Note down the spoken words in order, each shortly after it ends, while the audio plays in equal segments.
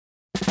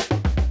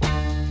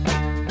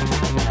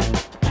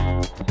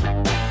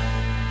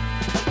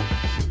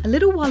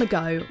little while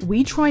ago,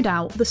 we tried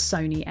out the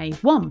Sony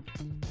A1.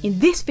 In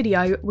this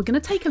video, we're going to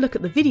take a look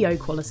at the video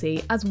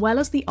quality as well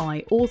as the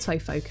eye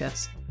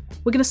autofocus.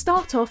 We're going to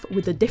start off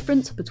with the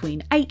difference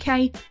between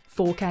 8K,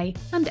 4K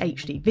and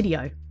HD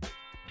video.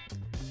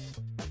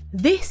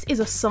 This is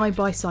a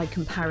side-by-side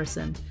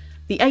comparison.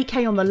 The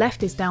 8K on the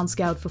left is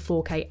downscaled for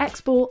 4K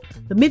export,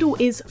 the middle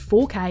is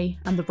 4K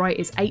and the right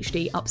is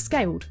HD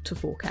upscaled to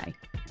 4K.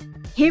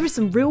 Here is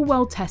some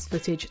real-world test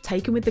footage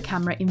taken with the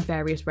camera in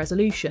various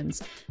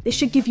resolutions. This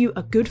should give you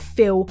a good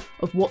feel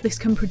of what this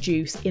can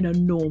produce in a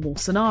normal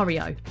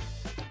scenario.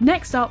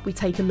 Next up, we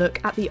take a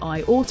look at the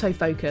eye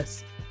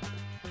autofocus.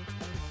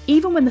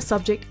 Even when the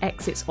subject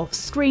exits off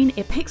screen,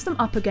 it picks them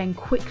up again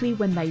quickly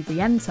when they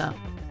re-enter.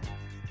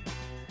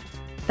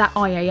 That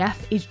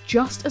IAF is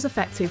just as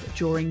effective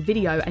during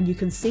video, and you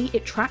can see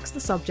it tracks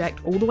the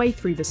subject all the way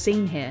through the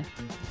scene here.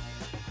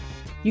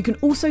 You can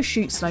also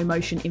shoot slow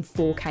motion in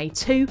 4K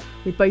too,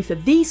 with both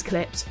of these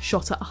clips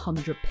shot at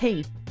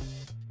 100p.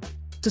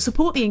 To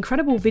support the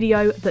incredible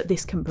video that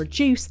this can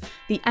produce,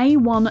 the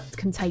A1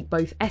 can take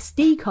both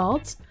SD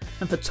cards,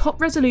 and for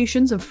top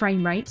resolutions and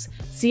frame rates,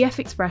 CF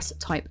Express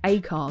Type A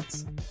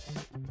cards.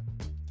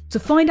 To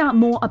find out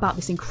more about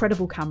this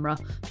incredible camera,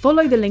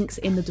 follow the links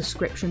in the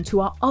description to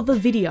our other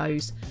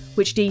videos,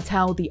 which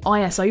detail the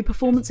ISO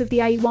performance of the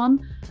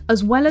A1,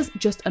 as well as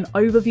just an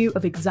overview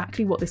of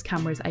exactly what this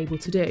camera is able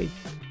to do.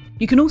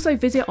 You can also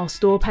visit our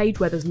store page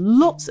where there's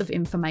lots of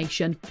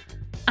information.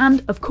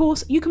 And of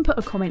course, you can put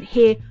a comment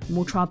here and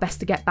we'll try our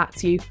best to get back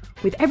to you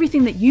with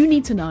everything that you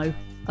need to know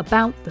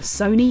about the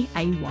Sony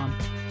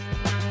A1.